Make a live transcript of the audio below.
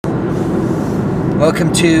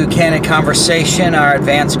Welcome to Candid Conversation, our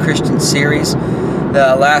Advanced Christian series.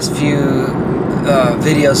 The last few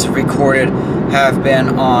videos recorded have been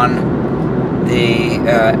on the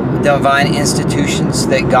divine institutions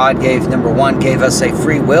that God gave. Number one, gave us a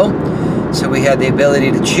free will. So we had the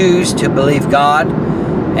ability to choose to believe God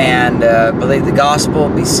and believe the gospel,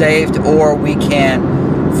 be saved, or we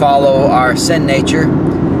can follow our sin nature.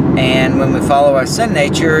 And when we follow our sin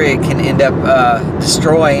nature, it can end up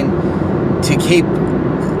destroying. To keep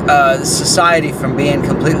society from being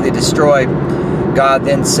completely destroyed, God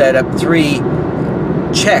then set up 3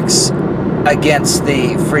 checks against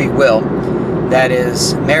the free will. That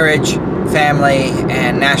is marriage, family,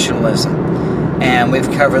 and nationalism. And we've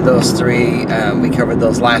covered those 3. We covered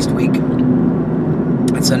those last week.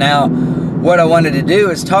 And so now what I wanted to do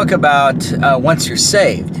is talk about once you're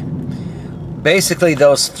saved. Basically,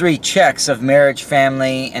 those 3 checks of marriage,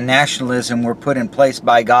 family, and nationalism were put in place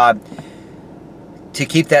by God to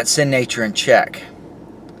keep that sin nature in check.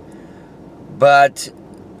 But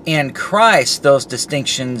in Christ, those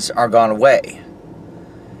distinctions are gone away.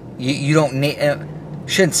 You don't need,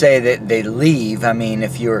 shouldn't say that they leave. I mean,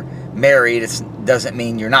 if you're married, it doesn't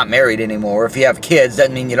mean you're not married anymore. If you have kids,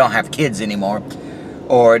 doesn't mean you don't have kids anymore.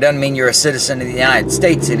 Or it doesn't mean you're a citizen of the United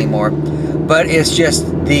States anymore. But it's just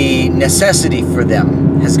the necessity for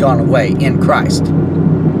them has gone away in Christ.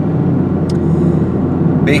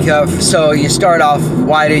 Because, so you start off,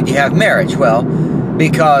 why did you have marriage? Well,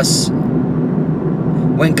 because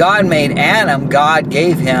when God made Adam, God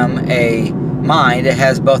gave him a mind. It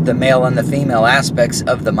has both the male and the female aspects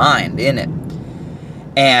of the mind in it.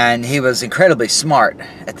 And he was incredibly smart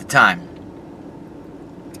at the time.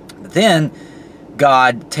 But then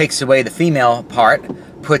God takes away the female part,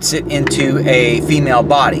 puts it into a female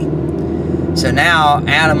body. So now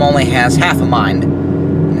Adam only has half a mind.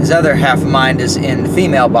 His other half of mind is in the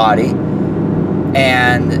female body,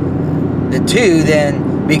 and the 2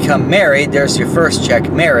 then become married. There's your first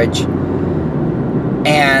check, marriage.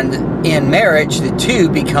 And in marriage, the 2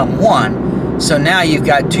 become one. So now you've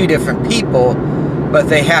got 2 different people, but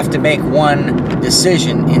they have to make one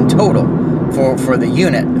decision in total for the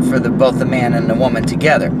unit, for both the man and the woman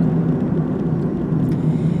together.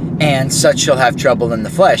 And such shall have trouble in the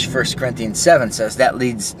flesh. 1 Corinthians 7 says that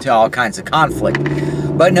leads to all kinds of conflict.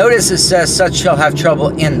 But notice it says, such shall have trouble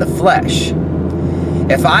in the flesh.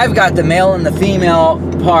 If I've got the male and the female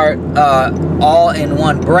part all in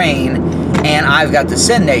one brain, and I've got the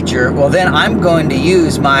sin nature, well then I'm going to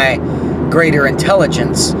use my greater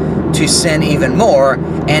intelligence to sin even more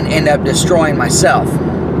and end up destroying myself.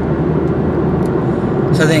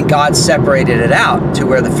 So then God separated it out to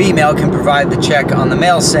where the female can provide the check on the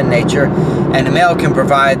male sin nature, and the male can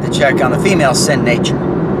provide the check on the female sin nature.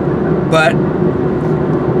 But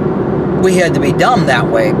we had to be dumb that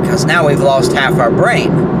way, because now we've lost half our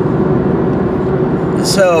brain.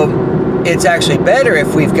 So it's actually better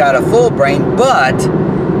if we've got a full brain, but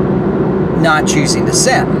not choosing to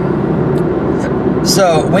sin.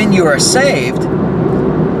 So when you are saved,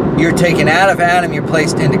 you're taken out of Adam, you're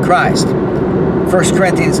placed into Christ. 1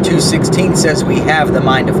 Corinthians 2:16 says we have the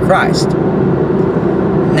mind of Christ.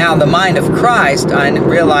 Now the mind of Christ, I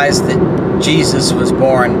realized that Jesus was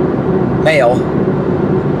born male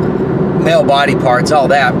body parts, all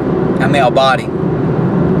that, a male body.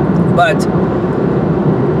 But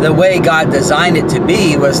the way God designed it to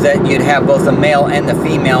be was that you'd have both the male and the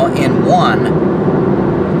female in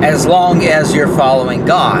one, as long as you're following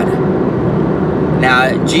God.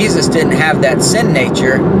 Now, Jesus didn't have that sin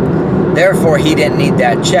nature, therefore he didn't need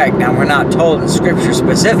that check. Now, we're not told in Scripture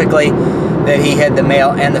specifically that he had the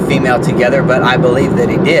male and the female together, but I believe that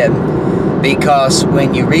he did. Because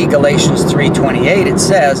when you read Galatians 3:28, it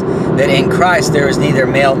says that in Christ there is neither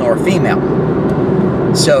male nor female.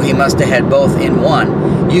 So he must have had both in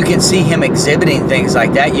one. You can see him exhibiting things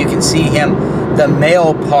like that. You can see him, the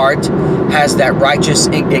male part has that righteous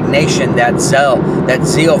indignation, that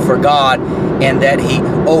zeal for God, and that he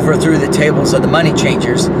overthrew the tables of the money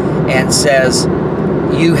changers and says,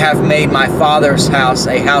 you have made my Father's house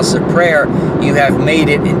a house of prayer. You have made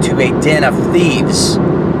it into a den of thieves.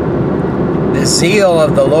 The zeal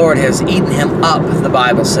of the Lord has eaten him up, the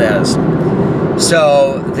Bible says.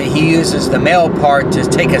 So he uses the male part to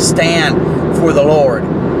take a stand for the Lord,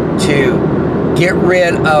 to get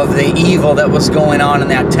rid of the evil that was going on in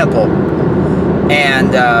that temple.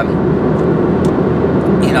 And,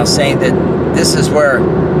 you know, saying that this is where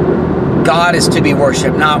God is to be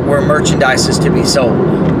worshipped, not where merchandise is to be sold.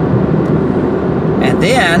 And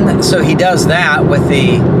then, so he does that with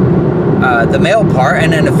the the male part,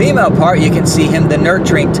 and in the female part you can see him the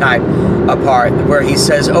nurturing type part, where he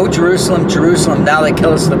says, "O Jerusalem, Jerusalem, thou that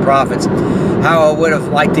killest the prophets, how I would have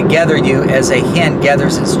liked to gather you as a hen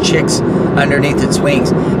gathers its chicks underneath its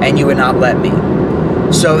wings, and you would not let me."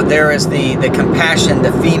 So there is the compassion,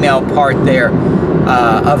 the female part there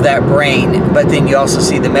of that brain, but then you also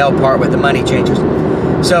see the male part with the money changers.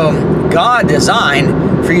 So God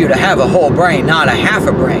designed for you to have a whole brain, not a half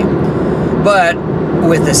a brain. But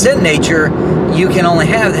with the sin nature, you can only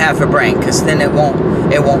have half a brain, because then it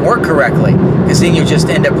won't work correctly, because then you just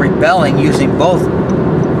end up rebelling using both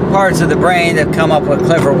parts of the brain that come up with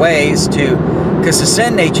clever ways to, because the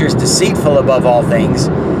sin nature is deceitful above all things.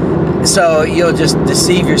 So you'll just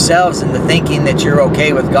deceive yourselves into thinking that you're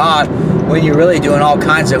okay with God when you're really doing all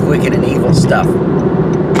kinds of wicked and evil stuff.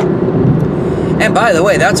 And by the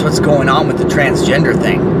way, that's what's going on with the transgender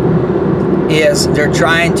thing, is they're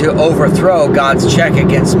trying to overthrow God's check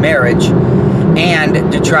against marriage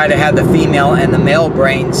and to try to have the female and the male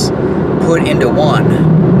brains put into one.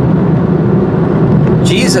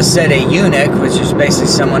 Jesus said a eunuch, which is basically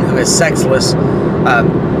someone who is sexless,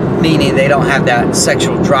 meaning they don't have that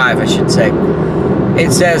sexual drive, I should say.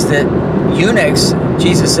 It says that eunuchs,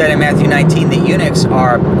 Jesus said in Matthew 19, that eunuchs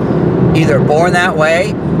are either born that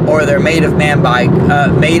way, or they're made of man by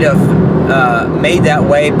made that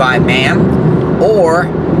way by man, or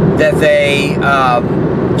that they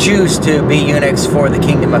choose to be eunuchs for the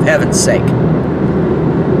kingdom of heaven's sake.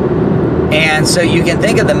 And so you can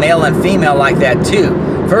think of the male and female like that too.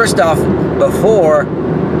 First off, before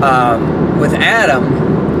with Adam,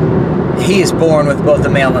 he is born with both the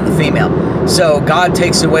male and the female. So God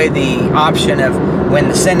takes away the option of, when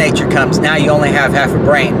the sin nature comes, now you only have half a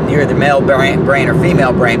brain. You're the male brain or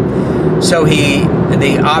female brain. So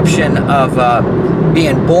the option of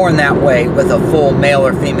being born that way with a full male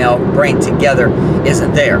or female brain together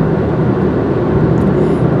isn't there.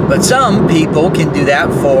 But some people can do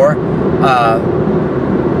that for,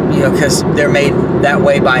 because they're made that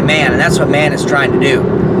way by man, and that's what man is trying to do.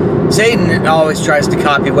 Satan always tries to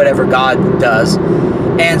copy whatever God does.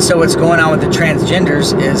 And so what's going on with the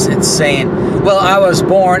transgenders is it's saying, well, I was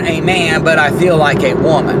born a man, but I feel like a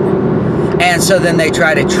woman. And so then they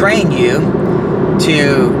try to train you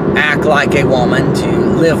to act like a woman, to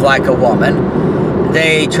live like a woman.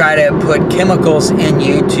 They try to put chemicals in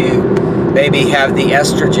you to maybe have the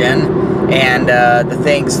estrogen and the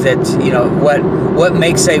things that, what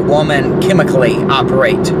makes a woman chemically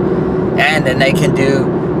operate. And then they can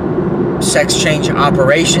do sex change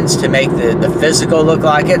operations to make the physical look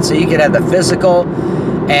like it. So you could have the physical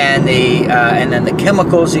and then the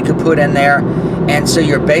chemicals you could put in there, and so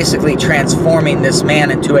you're basically transforming this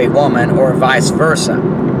man into a woman, or vice versa.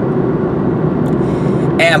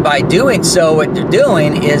 And by doing so, what you're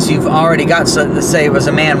doing is you've already got, so let's say it was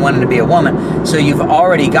a man wanting to be a woman, so you've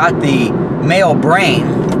already got the male brain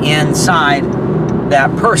inside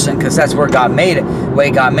that person, because that's where God made it, the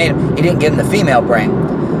way God made him. He didn't give him the female brain.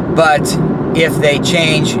 But if they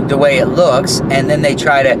change the way it looks, and then they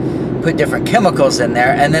try to put different chemicals in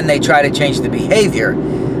there, and then they try to change the behavior,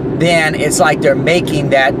 then it's like they're making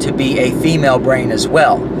that to be a female brain as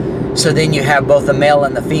well. So then you have both the male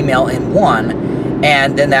and the female in one,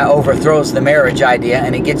 and then that overthrows the marriage idea,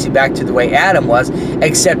 and it gets you back to the way Adam was,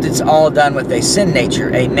 except it's all done with a sin nature,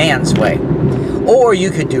 a man's way. Or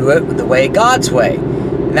you could do it the way God's way.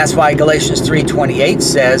 And that's why Galatians 3:28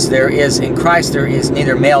 says, in Christ there is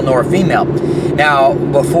neither male nor female. Now,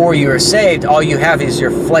 before you are saved, all you have is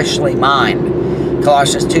your fleshly mind.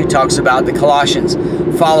 Colossians 2 talks about the Colossians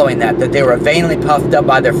following that they were vainly puffed up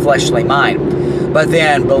by their fleshly mind. But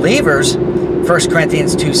then believers, 1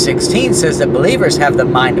 Corinthians 2:16 says that believers have the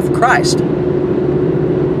mind of Christ.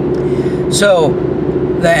 So,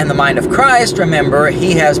 in the mind of Christ, remember,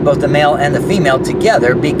 he has both the male and the female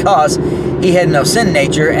together, because he had no sin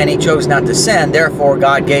nature and he chose not to sin. Therefore,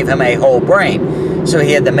 God gave him a whole brain. So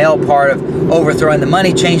he had the male part of overthrowing the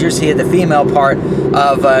money changers. He had the female part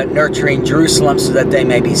of nurturing Jerusalem so that they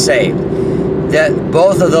may be saved. That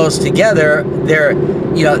both of those together, they're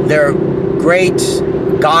great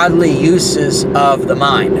godly uses of the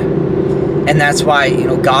mind. And that's why,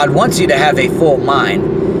 God wants you to have a full mind.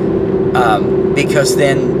 Because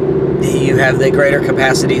then you have the greater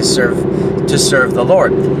capacity to serve the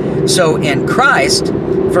Lord. So in Christ,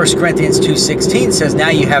 1 Corinthians 2:16 says, now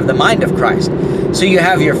you have the mind of Christ. So you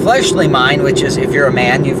have your fleshly mind, which is, if you're a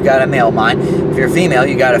man, you've got a male mind. If you're a female,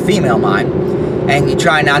 you got a female mind. And you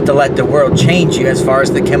try not to let the world change you as far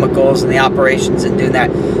as the chemicals and the operations and doing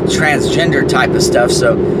that transgender type of stuff.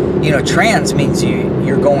 So, trans means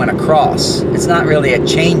you're going across. It's not really a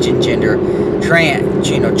change in gender.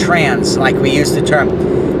 Trans, like we use the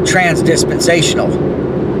term. transdispensational.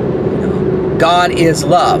 God is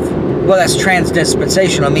love. Well, that's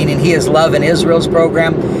transdispensational, meaning he is love in Israel's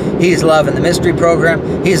program. He's love in the mystery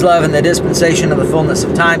program. He's love in the dispensation of the fullness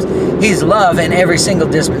of times. He's love in every single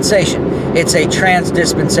dispensation. It's a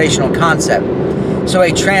transdispensational concept. So a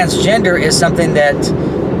transgender is something that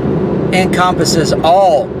encompasses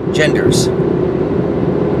all genders.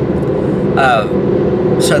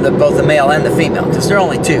 So that both the male and the female, because there are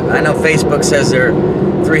only two. I know Facebook says there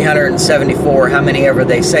are 374, how many ever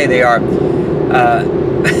they say they are.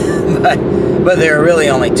 But there are really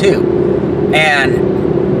only two. And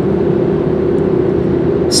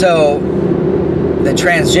so the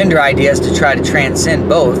transgender idea is to try to transcend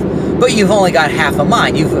both, but you've only got half a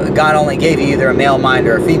mind. God only gave you either a male mind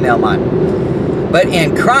or a female mind. But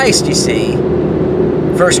in Christ, you see,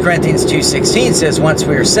 1 Corinthians 2:16 says, once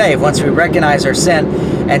we are saved, once we recognize our sin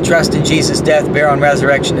and trust in Jesus' death, burial, and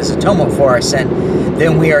resurrection as atonement for our sin,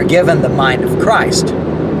 then we are given the mind of Christ.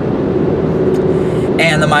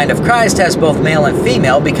 And the mind of Christ has both male and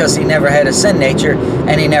female because he never had a sin nature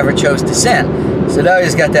and he never chose to sin. So now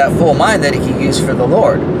he's got that full mind that he can use for the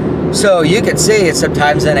Lord. So you could see it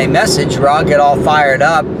sometimes in a message where I'll get all fired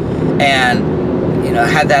up and, you know,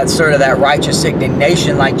 have that sort of that righteous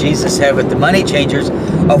indignation like Jesus had with the money changers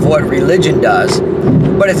of what religion does.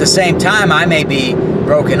 But at the same time, I may be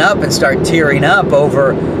broken up and start tearing up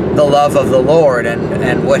over the love of the Lord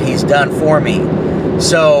and what he's done for me.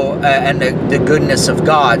 So, and the goodness of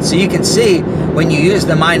God. So you can see, when you use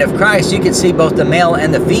the mind of Christ, you can see both the male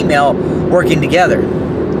and the female working together.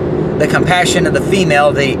 The compassion of the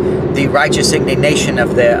female, the righteous indignation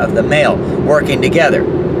of the male working together.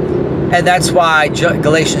 And that's why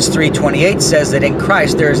Galatians 3:28 says that in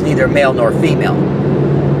Christ there is neither male nor female.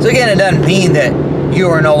 So again, it doesn't mean that you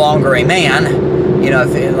are no longer a man. You know,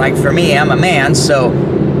 like for me, I'm a man, so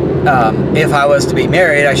if I was to be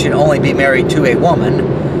married, I should only be married to a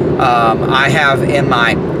woman. I have in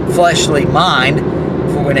my fleshly mind,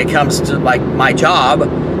 when it comes to like my job,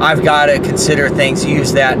 I've got to consider things,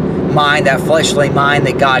 use that mind, that fleshly mind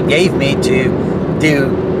that God gave me to do,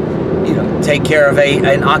 you know, take care of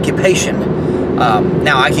an occupation.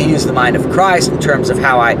 Now I can use the mind of Christ in terms of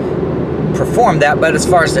how I perform that, but as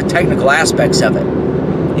far as the technical aspects of it,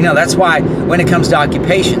 you know, that's why when it comes to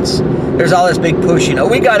occupations, there's all this big push, you know,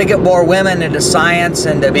 we got to get more women into science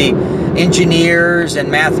and to be engineers and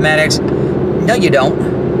mathematics. No, you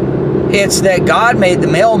don't. It's that God made the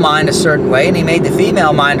male mind a certain way and he made the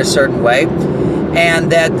female mind a certain way,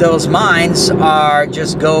 and that those minds are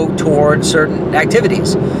just go toward certain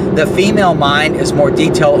activities. The female mind is more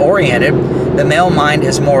detail oriented. The male mind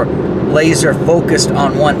is more laser focused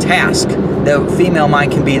on one task. The female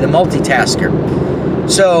mind can be the multitasker.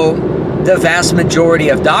 So the vast majority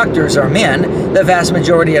of doctors are men. The vast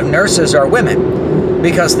majority of nurses are women,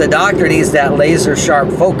 because the doctor needs that laser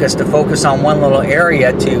sharp focus to focus on one little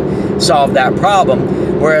area to solve that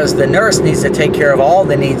problem, whereas the nurse needs to take care of all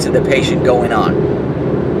the needs of the patient going on.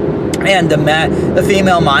 And the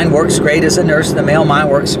female mind works great as a nurse, the male mind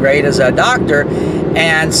works great as a doctor,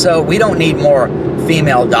 and so we don't need more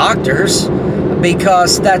female doctors,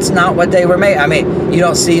 because that's not what they were made. I mean, you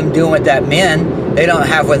don't see them doing what that they don't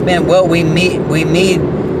have with men. Well, we need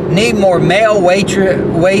more male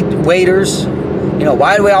waiters. You know,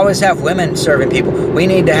 why do we always have women serving people? We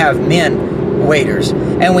need to have men waiters,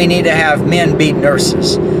 and we need to have men be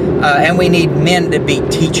nurses, and we need men to be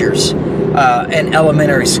teachers in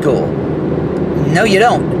elementary school. No, you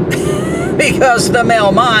don't. Because the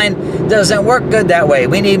male mind doesn't work good that way.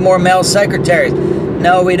 We need more male secretaries.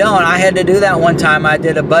 No, we don't. I had to do that one time. I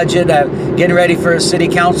did a budget, getting ready for a city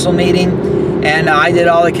council meeting, and I did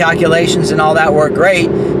all the calculations and all that worked great,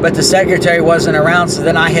 but the secretary wasn't around, so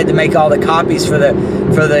then I had to make all the copies for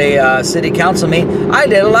the city council meeting. I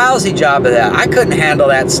did a lousy job of that. I couldn't handle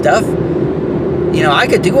that stuff. You know, I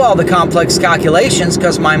could do all the complex calculations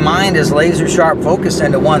because my mind is laser sharp focused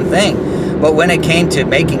into one thing. But when it came to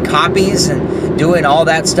making copies and doing all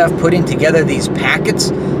that stuff, putting together these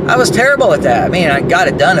packets, I was terrible at that. I mean, I got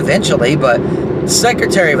it done eventually, but the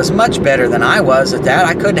secretary was much better than I was at that.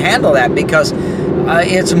 I couldn't handle that because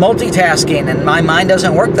it's multitasking and my mind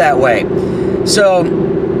doesn't work that way. So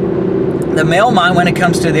the male mind, when it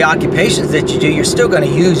comes to the occupations that you do, you're still going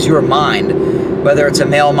to use your mind, whether it's a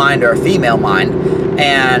male mind or a female mind,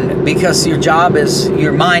 and because your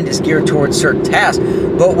mind is geared towards certain tasks.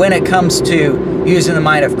 But when it comes to using the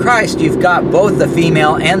mind of Christ, you've got both the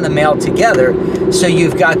female and the male together. So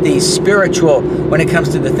you've got the spiritual, when it comes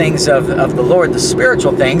to the things of the Lord, the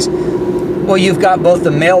spiritual things. Well, you've got both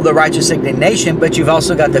the male, the righteous indignation, but you've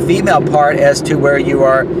also got the female part as to where you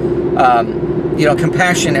are, you know,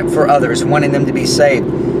 compassionate for others, wanting them to be saved.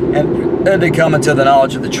 and to come into the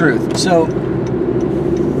knowledge of the truth. So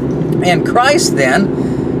in Christ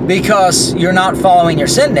then, because you're not following your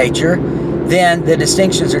sin nature, then the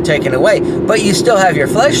distinctions are taken away. But you still have your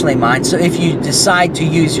fleshly mind. So if you decide to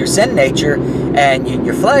use your sin nature and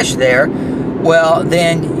your flesh there, well,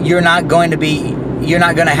 then you're not going to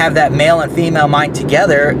have that male and female mind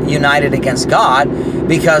together united against God,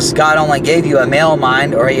 because God only gave you a male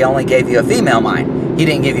mind, or he only gave you a female mind. He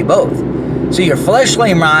didn't give you both. So your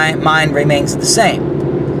fleshly mind remains the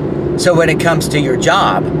same. So when it comes to your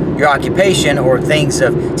job, your occupation, or things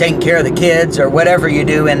of taking care of the kids, or whatever you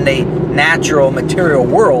do in the natural material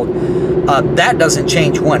world, that doesn't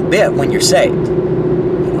change one bit when you're saved.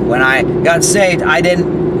 When I got saved,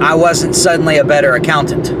 I wasn't suddenly a better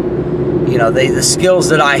accountant. You know, the skills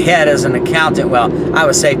that I had as an accountant, well, I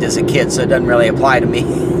was saved as a kid, so it doesn't really apply to me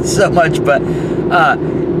so much. But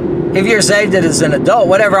if you're saved as an adult,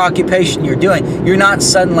 whatever occupation you're doing, you're not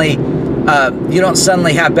suddenly, you don't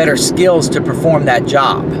suddenly have better skills to perform that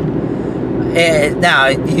job. Now,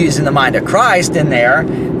 using the mind of Christ in there,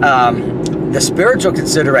 the spiritual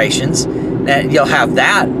considerations, you'll have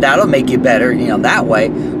that'll make you better, you know, that way.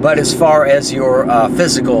 But as far as your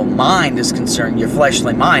physical mind is concerned, your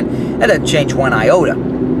fleshly mind, that doesn't change one iota.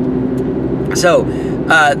 So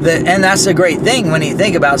and that's a great thing when you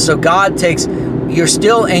think about it. So God takes, you're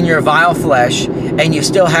still in your vile flesh, and you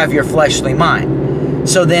still have your fleshly mind.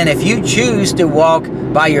 So then if you choose to walk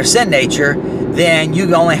by your sin nature, then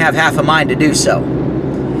you only have half a mind to do so,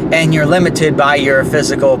 and you're limited by your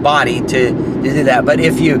physical body to do that. But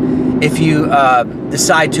if you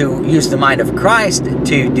decide to use the mind of Christ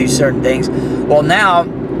to do certain things, well, now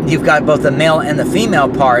you've got both the male and the female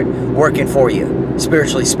part working for you,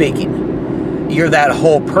 spiritually speaking. You're that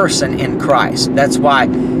whole person in Christ. That's why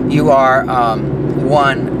you are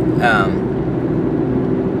one,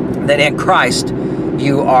 that in Christ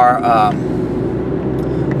you are,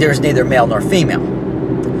 there's neither male nor female.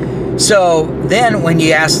 So then when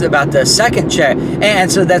you asked about the second check, and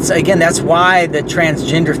so that's why the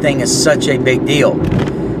transgender thing is such a big deal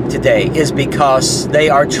today, is because they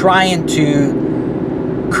are trying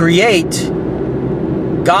to create,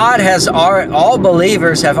 all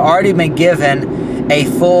believers have already been given a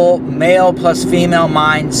full male plus female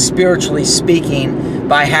mind, spiritually speaking,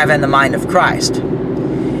 by having the mind of Christ.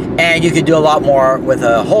 And you can do a lot more with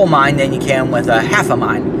a whole mind than you can with a half a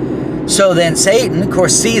mind. So then Satan, of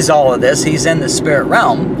course, sees all of this. He's in the spirit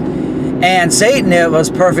realm. And Satan was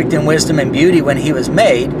perfect in wisdom and beauty when he was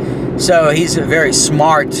made. So he's a very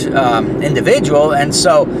smart individual. And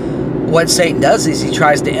so what Satan does is he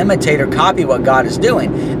tries to imitate or copy what God is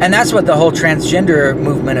doing. And that's what the whole transgender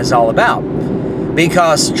movement is all about.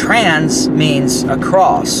 Because trans means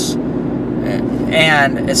across.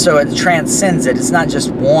 And so it transcends it. It's not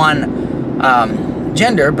just one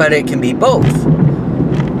gender, but it can be both.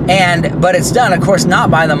 But it's done, of course,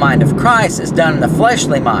 not by the mind of Christ. It's done in the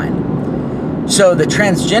fleshly mind. So the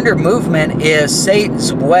transgender movement is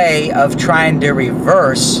Satan's way of trying to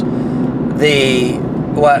reverse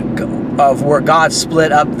where God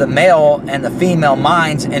split up the male and the female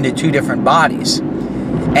minds into two different bodies.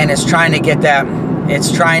 And it's trying to get that,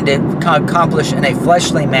 it's trying to accomplish in a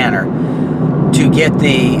fleshly manner to get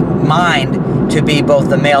the mind to be both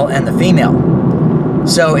the male and the female.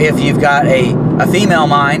 So if you've got a female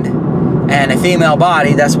mind and a female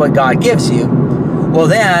body, that's what God gives you. Well,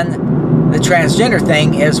 then the transgender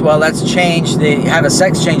thing is, well, let's have a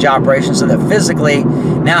sex change operation so that physically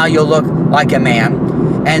now you'll look like a man,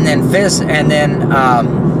 and then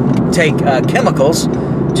take chemicals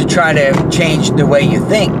to try to change the way you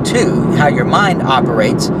think too, how your mind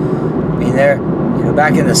operates. I mean,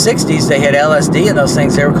 back in the 60s, they had LSD and those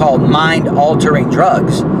things. They were called mind-altering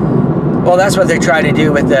drugs. Well, that's what they try to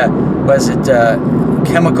do with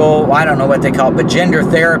chemical, I don't know what they call it, but gender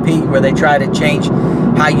therapy, where they try to change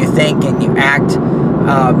how you think and you act.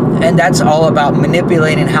 And that's all about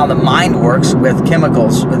manipulating how the mind works with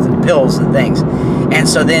chemicals, with pills and things. And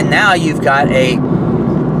so then now you've got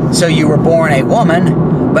so you were born a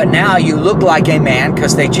woman, but now you look like a man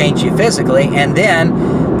because they change you physically, and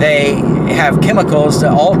then they have chemicals to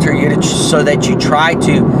alter you so that you try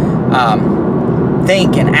to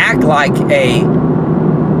think and act like a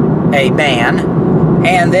man.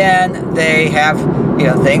 And then they have,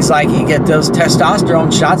 things like you get those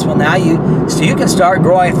testosterone shots. Well, now you can start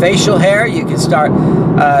growing facial hair. You can start,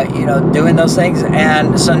 doing those things.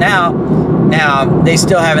 And so now they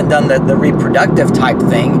still haven't done the reproductive type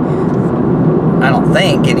thing. I don't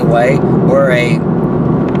think, anyway, where a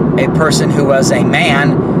person who was a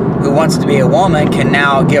man who wants to be a woman can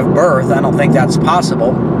now give birth. I don't think that's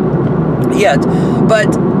possible yet. But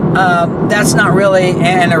that's not really,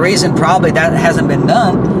 and the reason probably that hasn't been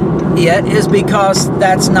done yet is because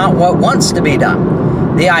that's not what wants to be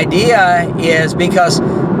done. The idea is because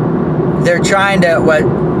they're trying to,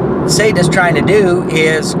 what Satan is trying to do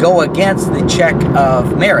is go against the check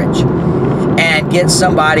of marriage and get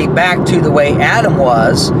somebody back to the way Adam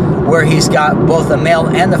was, where he's got both the male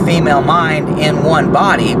and the female mind in one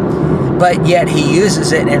body, but yet he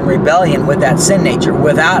uses it in rebellion with that sin nature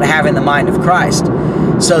without having the mind of Christ.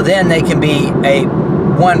 So then they can be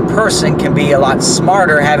one person can be a lot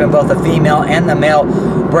smarter, having both the female and the male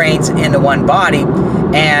brains into one body,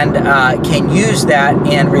 and can use that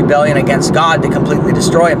in rebellion against God to completely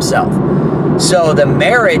destroy himself. So the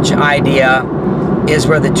marriage idea is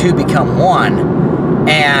where the two become one,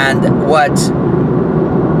 and what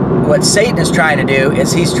Satan is trying to do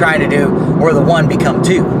is he's trying to do where the one become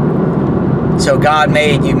two. So God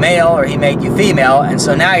made you male, or he made you female, and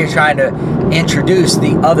so now you're trying to introduce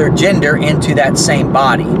the other gender into that same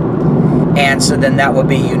body. And so then that will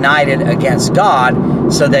be united against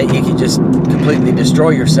God, so that you can just completely destroy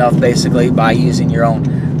yourself, basically, by using your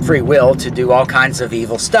own free will to do all kinds of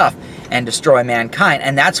evil stuff and destroy mankind.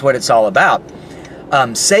 And that's what it's all about.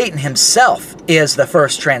 Satan himself is the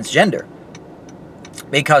first transgender,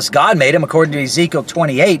 because God made him, according to Ezekiel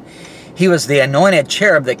 28, he was the anointed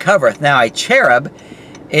cherub that covereth. Now, a cherub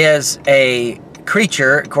is a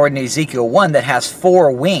creature, according to Ezekiel 1, that has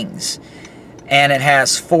 4 wings, and it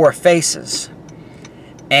has 4 faces.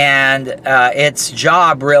 And its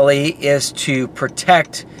job really is to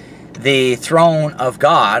protect the throne of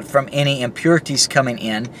God from any impurities coming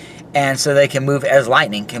in, and so they can move as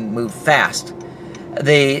lightning, can move fast.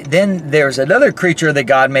 Then there's another creature that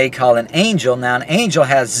God made called an angel. Now, an angel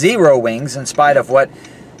has 0 wings, in spite of what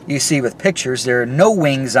you see with pictures. There are no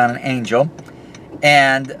wings on an angel,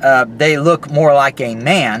 and they look more like a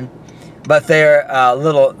man, but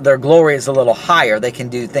their glory is a little higher. They can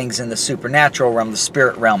do things in the supernatural realm, the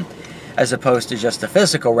spirit realm, as opposed to just the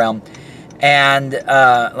physical realm, and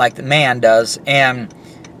like the man does. And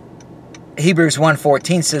Hebrews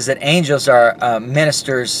 1:14 says that angels are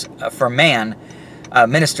ministers for man,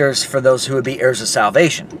 ministers for those who would be heirs of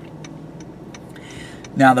salvation.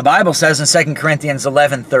 Now, the Bible says in 2 Corinthians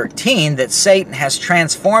 11:13 that Satan has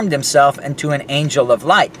transformed himself into an angel of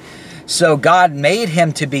light. So God made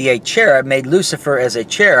him to be a cherub, made Lucifer as a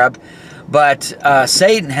cherub, but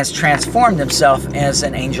Satan has transformed himself as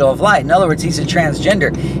an angel of light. In other words, he's a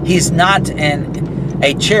transgender. He's not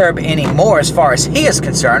a cherub anymore as far as he is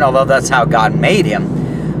concerned, although that's how God made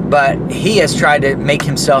him. But he has tried to make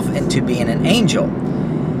himself into being an angel.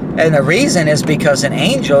 And the reason is because an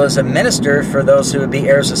angel is a minister for those who would be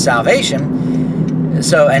heirs of salvation.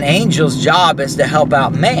 So an angel's job is to help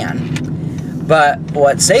out man. But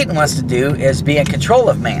what Satan wants to do is be in control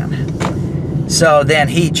of man. So then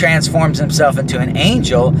he transforms himself into an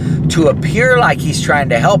angel to appear like he's trying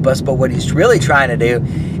to help us, but what he's really trying to do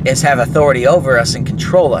is have authority over us and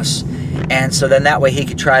control us. And so then that way he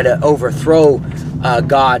could try to overthrow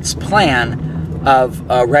God's plan of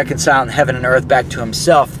reconciling heaven and earth back to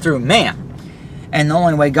himself through man. And the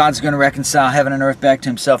only way God's going to reconcile heaven and earth back to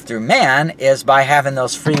himself through man is by having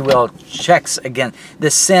those free will checks against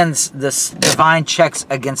this divine checks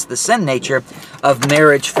against the sin nature of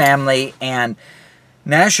marriage, family, and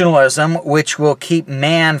nationalism, which will keep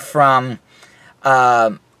man from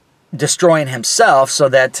destroying himself, so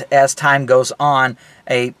that as time goes on,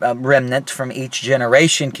 a remnant from each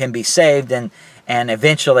generation can be saved, and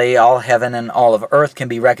eventually all heaven and all of earth can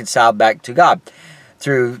be reconciled back to God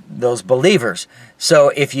through those believers. So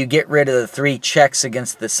if you get rid of the 3 checks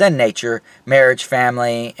against the sin nature, marriage,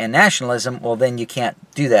 family, and nationalism, well, then you can't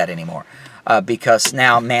do that anymore, because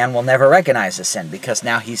now man will never recognize the sin, because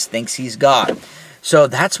now he thinks he's God. So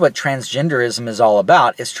that's what transgenderism is all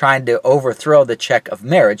about, is trying to overthrow the check of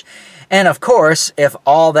marriage. And of course, if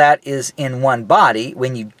all that is in one body,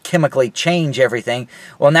 when you chemically change everything,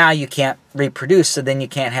 well, now you can't reproduce, so then you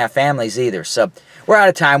can't have families either. So we're out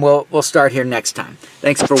of time. We'll start here next time.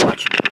 Thanks for watching.